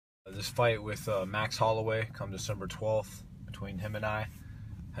This fight with Max Holloway come December 12th between him and I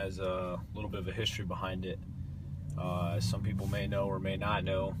has a little bit of a history behind it. As some people may know or may not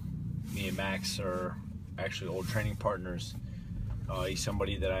know, me and Max are actually old training partners. He's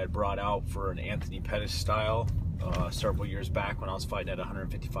somebody that I had brought out for an Anthony Pettis style several years back when I was fighting at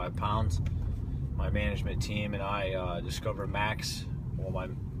 155 pounds. My management team and I discovered Max. Well, my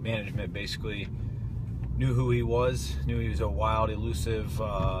management basically knew who he was, knew he was a wild, elusive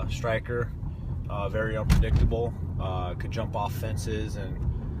striker, very unpredictable, could jump off fences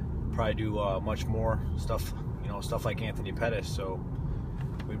and probably do much more stuff, stuff like Anthony Pettis. So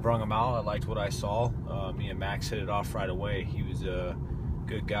we brung him out. I liked what I saw. Me and Max hit it off right away. He was a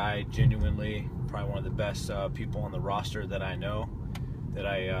good guy, genuinely, probably one of the best people on the roster that I know, that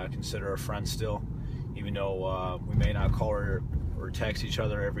I consider a friend still. Even though we may not call or text each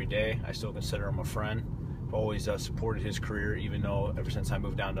other every day, I still consider him a friend. I've always supported his career, even though ever since I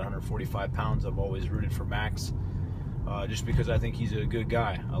moved down to 145 pounds, I've always rooted for Max, just because I think he's a good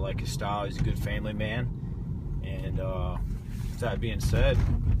guy. I like his style. He's a good family man. And that being said,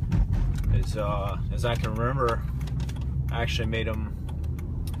 as I can remember, I actually made him,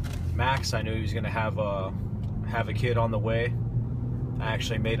 Max, I knew he was going to have a kid on the way. I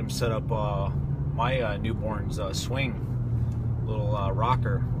actually made him set up my newborn's swing, little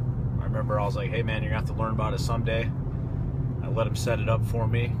rocker. I remember I was like, hey man, you're gonna have to learn about it someday. I let him set it up for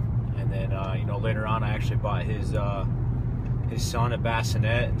me, and then later on I actually bought his son a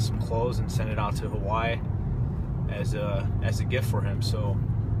bassinet and some clothes and sent it out to Hawaii as a gift for him. So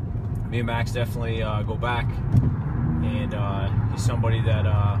me and Max definitely go back, and he's somebody that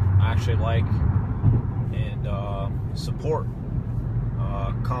I actually like and support.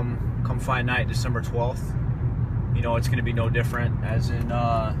 Come fight night, December 12th. It's going to be no different as in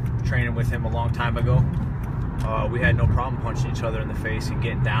training with him a long time ago. We had no problem punching each other in the face and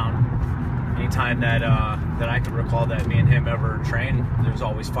getting down. Anytime that I could recall that me and him ever trained, there was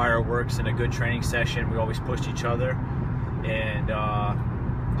always fireworks and a good training session. We always pushed each other, and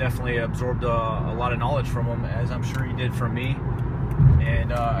definitely absorbed a lot of knowledge from him, as I'm sure he did from me.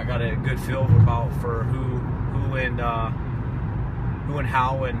 And I got a good feel for who and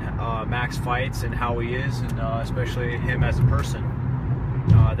how Max fights and how he is, and especially him as a person.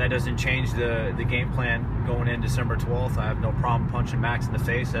 That doesn't change the game plan going in December 12th. I have no problem punching Max in the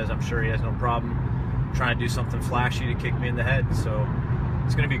face, as I'm sure he has no problem trying to do something flashy to kick me in the head. So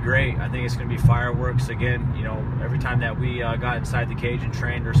it's going to be great. I think it's going to be fireworks again. Every time that we got inside the cage and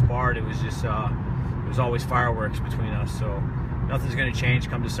trained or sparred, it was just it was always fireworks between us. So nothing's going to change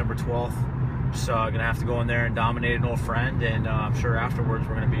come December 12th. Just gonna have to go in there and dominate an old friend, and I'm sure afterwards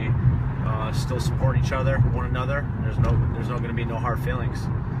we're gonna be still supporting one another. There's no gonna be no hard feelings.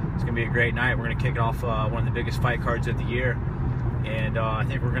 It's gonna be a great night. We're gonna kick it off one of the biggest fight cards of the year, and I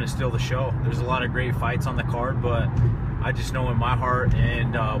think we're gonna steal the show. There's a lot of great fights on the card, but I just know in my heart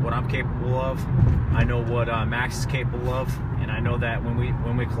and what I'm capable of. I know what Max is capable of, and I know that when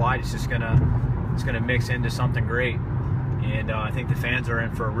we collide, it's gonna mix into something great. And I think the fans are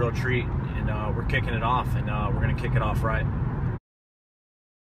in for a real treat, and we're kicking it off, and we're going to kick it off right.